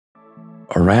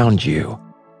around you.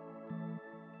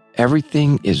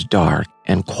 Everything is dark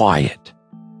and quiet.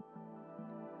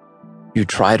 You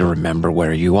try to remember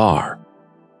where you are.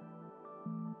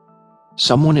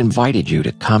 Someone invited you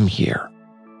to come here.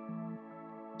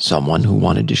 Someone who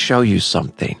wanted to show you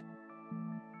something,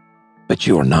 but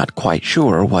you are not quite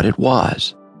sure what it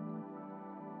was.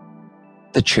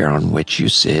 The chair on which you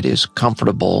sit is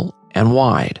comfortable and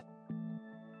wide.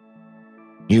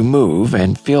 You move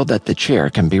and feel that the chair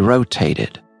can be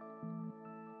rotated.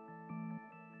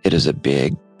 It is a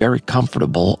big, very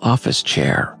comfortable office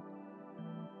chair.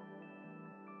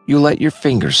 You let your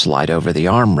fingers slide over the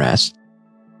armrest,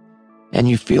 and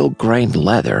you feel grained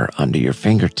leather under your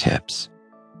fingertips.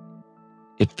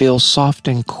 It feels soft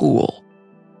and cool,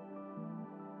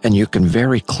 and you can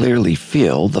very clearly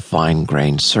feel the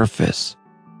fine-grained surface.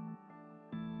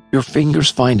 Your fingers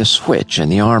find a switch in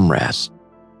the armrest.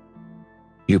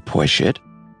 You push it,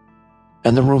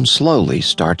 and the room slowly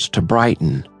starts to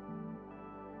brighten.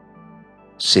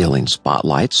 Ceiling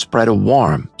spotlights spread a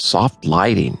warm, soft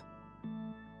lighting.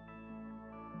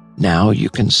 Now you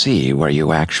can see where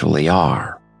you actually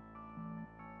are.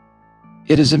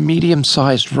 It is a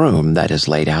medium-sized room that is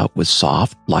laid out with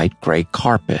soft, light gray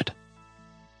carpet.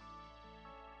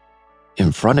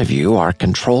 In front of you are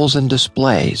controls and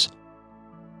displays,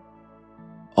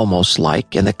 almost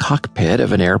like in the cockpit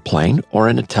of an airplane or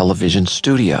in a television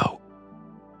studio.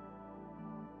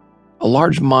 A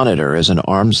large monitor is an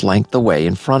arm's length away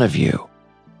in front of you.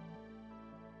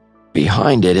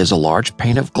 Behind it is a large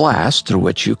pane of glass through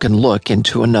which you can look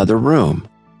into another room.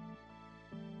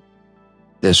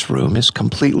 This room is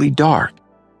completely dark,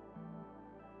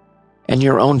 and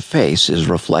your own face is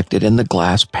reflected in the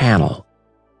glass panel.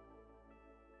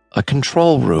 A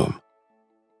control room.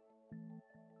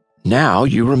 Now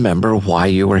you remember why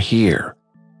you were here.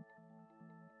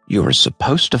 You were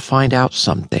supposed to find out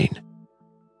something.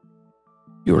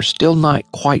 You are still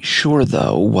not quite sure,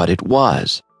 though, what it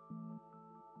was.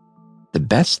 The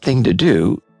best thing to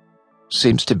do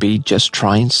seems to be just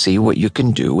try and see what you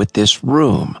can do with this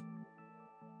room.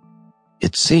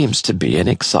 It seems to be an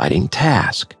exciting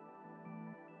task.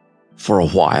 For a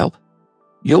while,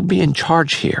 you'll be in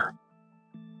charge here.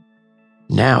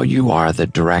 Now you are the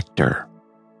director.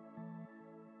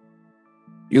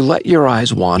 You let your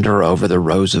eyes wander over the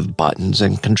rows of buttons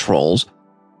and controls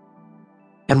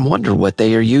and wonder what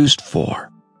they are used for.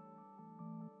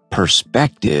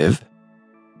 Perspective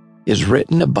is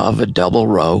written above a double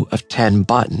row of 10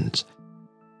 buttons,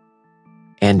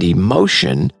 and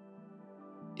emotion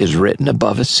is written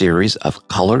above a series of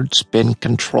colored spin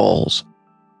controls.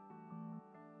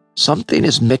 Something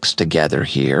is mixed together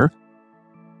here,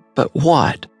 but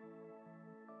what?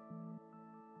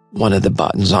 One of the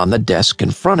buttons on the desk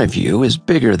in front of you is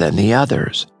bigger than the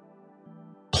others.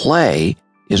 Play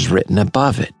is written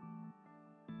above it.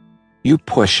 You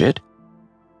push it,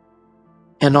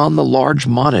 and on the large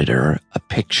monitor, a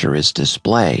picture is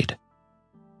displayed.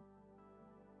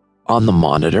 On the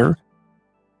monitor,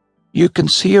 you can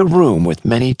see a room with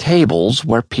many tables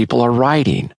where people are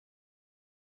writing.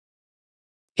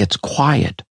 It's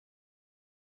quiet.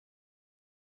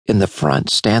 In the front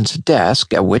stands a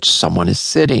desk at which someone is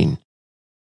sitting.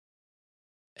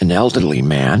 An elderly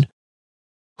man,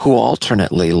 who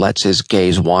alternately lets his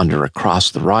gaze wander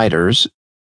across the writers,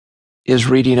 is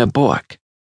reading a book.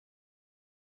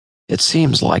 It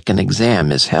seems like an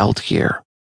exam is held here.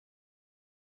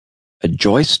 A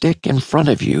joystick in front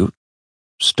of you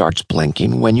starts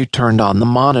blinking when you turned on the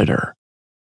monitor.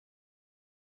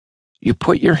 You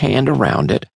put your hand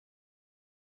around it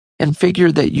and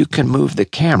figure that you can move the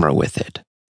camera with it.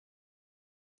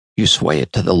 You sway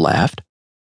it to the left,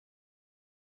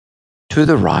 to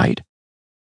the right,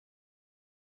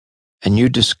 and you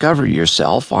discover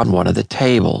yourself on one of the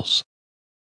tables.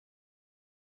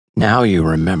 Now you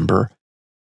remember.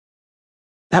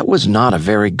 That was not a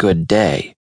very good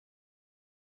day.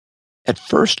 At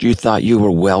first you thought you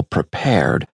were well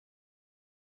prepared,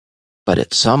 but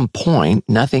at some point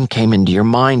nothing came into your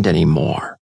mind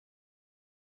anymore.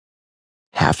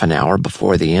 Half an hour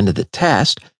before the end of the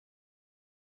test,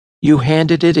 you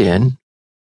handed it in,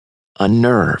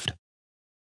 unnerved.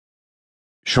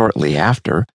 Shortly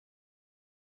after,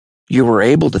 you were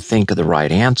able to think of the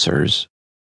right answers,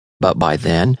 but by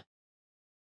then,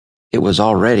 it was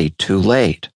already too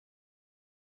late.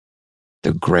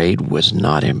 The grade was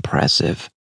not impressive.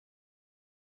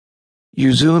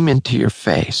 You zoom into your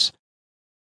face.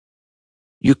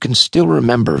 You can still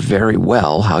remember very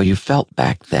well how you felt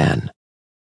back then.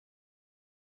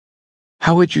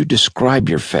 How would you describe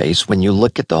your face when you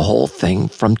look at the whole thing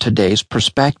from today's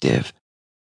perspective?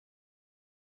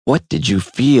 What did you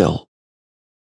feel?